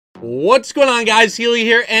What's going on, guys? Healy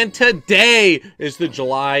here, and today is the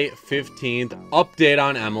July 15th update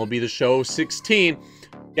on MLB The Show 16.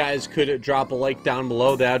 You guys could drop a like down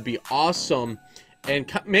below. That'd be awesome. And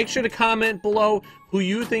make sure to comment below who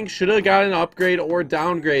you think should have got an upgrade or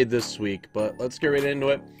downgrade this week. But let's get right into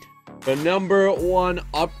it. The number one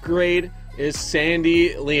upgrade is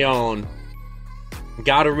Sandy Leon.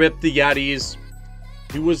 Gotta rip the Yetis.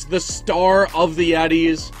 He was the star of the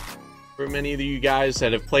Yetis. For many of you guys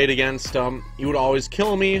that have played against him, he would always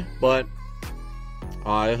kill me, but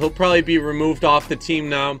he'll probably be removed off the team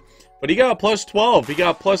now. But he got a plus 12. He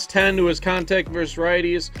got plus 10 to his contact versus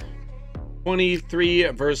righties, 23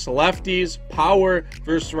 versus lefties, power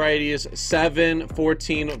versus righties, 7,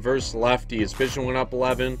 14 versus lefties. Vision went up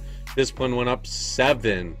 11, discipline went up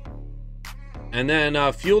 7. And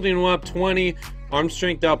then fielding went up 20, arm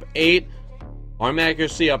strength up 8, arm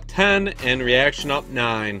accuracy up 10, and reaction up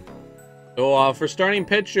 9. So for starting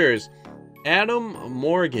pitchers, Adam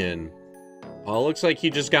Morgan. Looks like he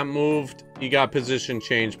just got moved. He got position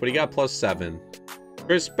change, but he got plus 7.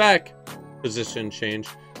 Chris Beck, position change.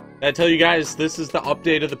 I tell you guys, this is the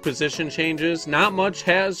update of the position changes. Not much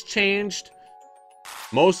has changed.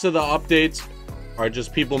 Most of the updates are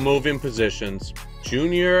just people moving positions.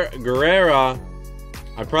 Junior Guerrera,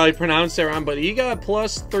 I probably pronounced that wrong, but he got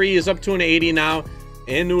plus 3. He's up to an 80 now,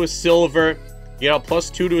 into a silver. He got plus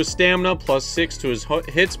 2 to his stamina, plus 6 to his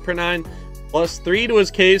hits per 9, plus 3 to his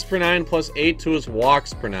Ks per 9, plus 8 to his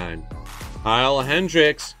walks per 9. Kyle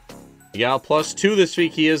Hendricks, he got plus 2 this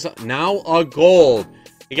week. He is now a gold.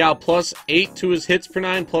 He got plus 8 to his hits per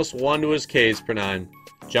 9, plus 1 to his Ks per 9.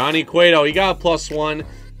 Johnny Cueto, he got plus 1.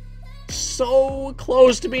 So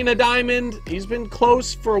close to being a diamond. He's been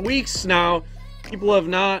close for weeks now. People have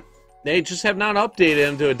not, they just have not updated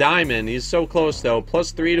him to a diamond. He's so close though. Plus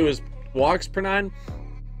 3 to his walks per 9,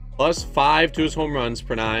 plus 5 to his home runs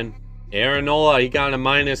per 9. Aaron Nola, he got a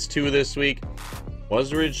minus 2 this week.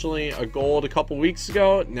 Was originally a gold a couple weeks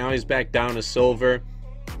ago. Now he's back down to silver.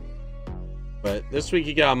 But this week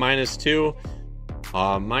he got a minus 2.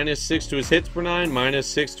 Minus 6 to his hits per 9. Minus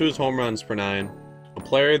 6 to his home runs per 9. A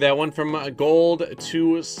player that went from gold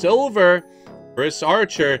to silver, Chris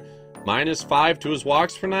Archer. Minus 5 to his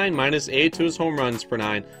walks per 9. Minus 8 to his home runs per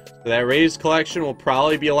 9. So that raised collection will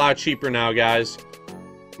probably be a lot cheaper now, guys.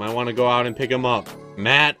 Might want to go out and pick him up.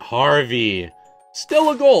 Matt Harvey.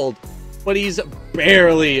 Still a gold, but he's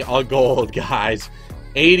barely a gold, guys.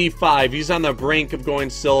 85. He's on the brink of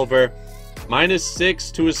going silver. Minus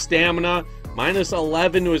 6 to his stamina. Minus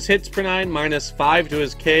 11 to his hits per 9. Minus 5 to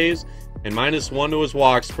his Ks. And minus 1 to his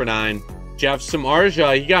walks per 9. Jeff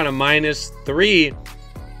Samardzija, he got a minus 3.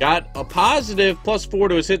 Got a positive plus 4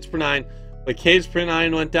 to his hits per 9. But Ks per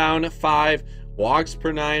 9 went down 5, walks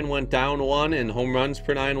per 9 went down 1, and home runs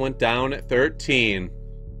per 9 went down 13.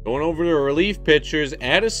 Going over to relief pitchers,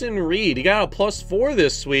 Addison Reed, he got a plus 4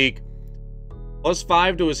 this week. Plus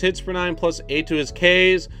 5 to his hits per 9, plus 8 to his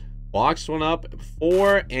Ks. Walks went up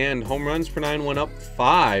 4, and home runs per 9 went up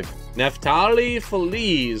 5. Neftali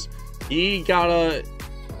Feliz, he got a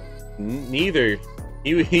neither.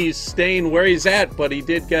 He's staying where he's at, but he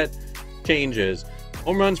did get changes.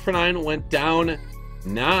 Home runs per 9 went down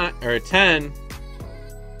 10.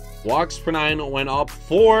 Walks per 9 went up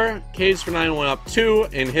 4. Ks per 9 went up 2.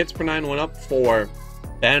 And hits per 9 went up 4.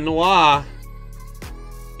 Benoit,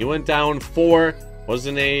 he went down 4. Was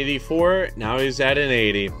an 84. Now he's at an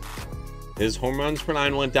 80. His home runs per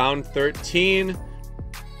 9 went down 13.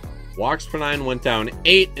 Walks per 9 went down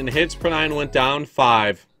 8. And hits per 9 went down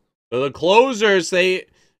 5. So the closers, they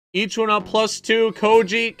each went up plus 2.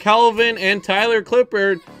 Koji, Kelvin, and Tyler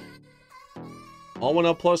Clippard all went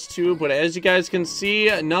up plus 2. But as you guys can see,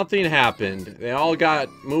 nothing happened. They all got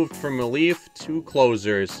moved from relief to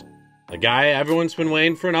closers. The guy everyone's been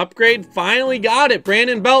waiting for an upgrade finally got it.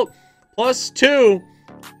 Brandon Belt, plus 2.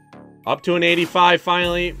 Up to an 85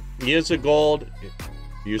 finally. He is a gold. If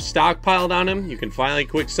you stockpiled on him, you can finally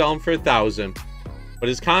quick sell him for 1,000. But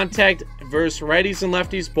his contact versus righties and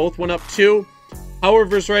lefties both went up 2. Power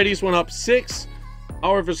versus righties went up 6.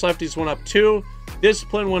 Power versus lefties went up 2.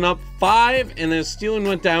 Discipline went up 5. And then stealing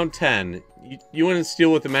went down 10. You wouldn't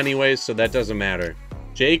steal with him anyways, so that doesn't matter.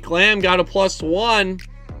 Jake Lamb got a plus 1.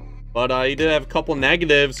 But he did have a couple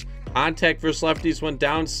negatives. Contact versus lefties went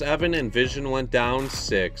down 7. And vision went down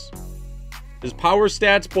 6. His power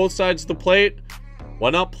stats, both sides of the plate,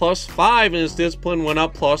 went up plus 5. And his discipline went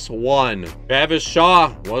up plus 1. Travis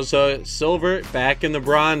Shaw was a silver, back in the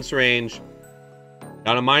bronze range.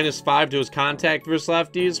 Got a minus 5 to his contact versus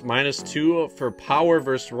lefties. Minus 2 for power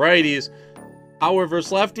versus righties. Power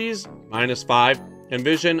versus lefties, minus 5. And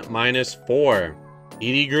vision, minus 4.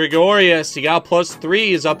 Edie Gregorius, he got +3.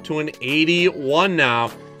 He's up to an 81 now.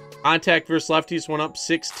 Contact versus lefties went up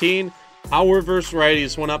 16. Power versus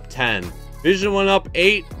righties went up 10. Vision went up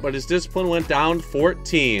 8, but his discipline went down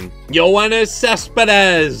 14. Yoenis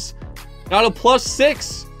Cespedes got a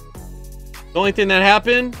 +6. The only thing that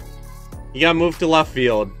happened, he got moved to left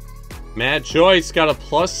field. Matt Joyce got a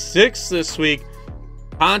 +6 this week.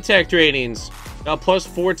 Contact ratings got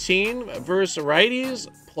 +14 versus righties,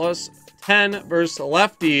 +10 versus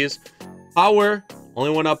lefties. Power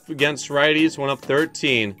only went up against righties, went up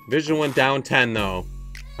 13. Vision went down 10 though.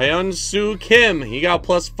 Hyun-Soo Kim, he got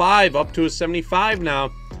 +5, up to a 75 now.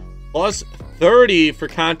 +30 for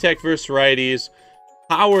contact versus righties.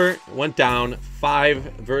 Power went down 5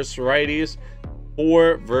 versus righties,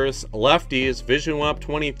 4 versus lefties. Vision went up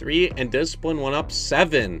 23, and discipline went up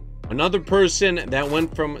 7. Another person that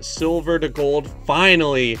went from silver to gold,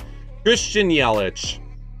 finally, Christian Yelich.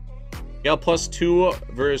 He got +2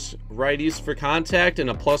 versus righties for contact and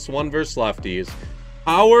a +1 versus lefties.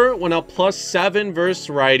 Power went up +7 versus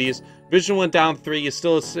righties. Vision went down 3. He's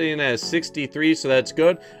still sitting at 63, so that's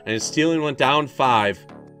good. And his stealing went down 5.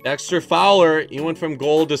 Dexter Fowler, he went from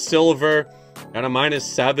gold to silver. Got a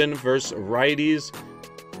 -7 versus righties,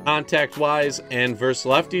 contact-wise, and versus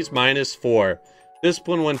lefties, -4.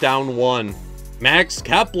 Discipline went down 1. Max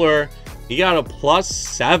Kepler, he got a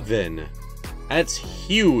 +7. That's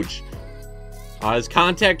huge. His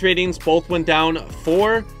contact ratings both went down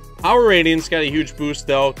 4. Power ratings got a huge boost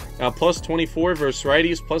though. Got +24 versus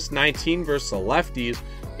righties, +19 versus lefties.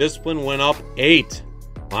 Discipline went up 8.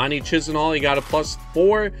 Lonnie Chisenhall, he got a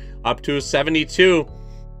 +4, up to a 72.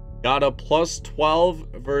 Got a +12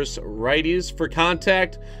 versus righties for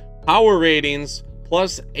contact. Power ratings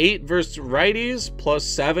 +8 versus righties,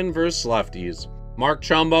 +7 versus lefties. Mark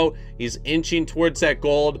Trumbo, he's inching towards that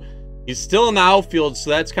gold. He's still in the outfield,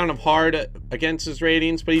 so that's kind of hard against his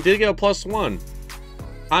ratings, but he did get a +1.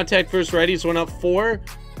 Contact versus righties went up 4,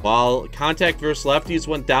 while contact versus lefties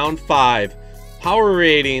went down 5. Power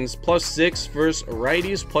ratings +6 versus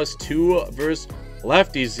righties, +2 versus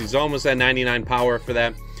lefties. He's almost at 99 power for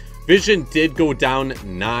that. Vision did go down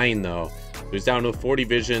 9 though. He's down to 40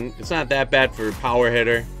 vision. It's not that bad for a power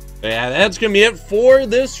hitter. But yeah, that's gonna be it for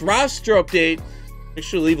this roster update. Make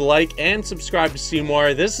sure to leave a like and subscribe to see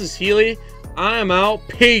more. This is Healy. I'm out.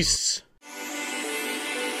 Peace.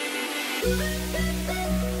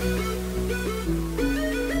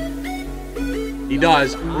 He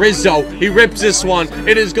does. Rizzo, he rips this one.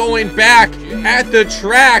 It is going back at the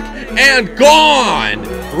track and gone.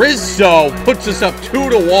 Rizzo puts us up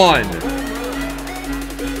 2-1.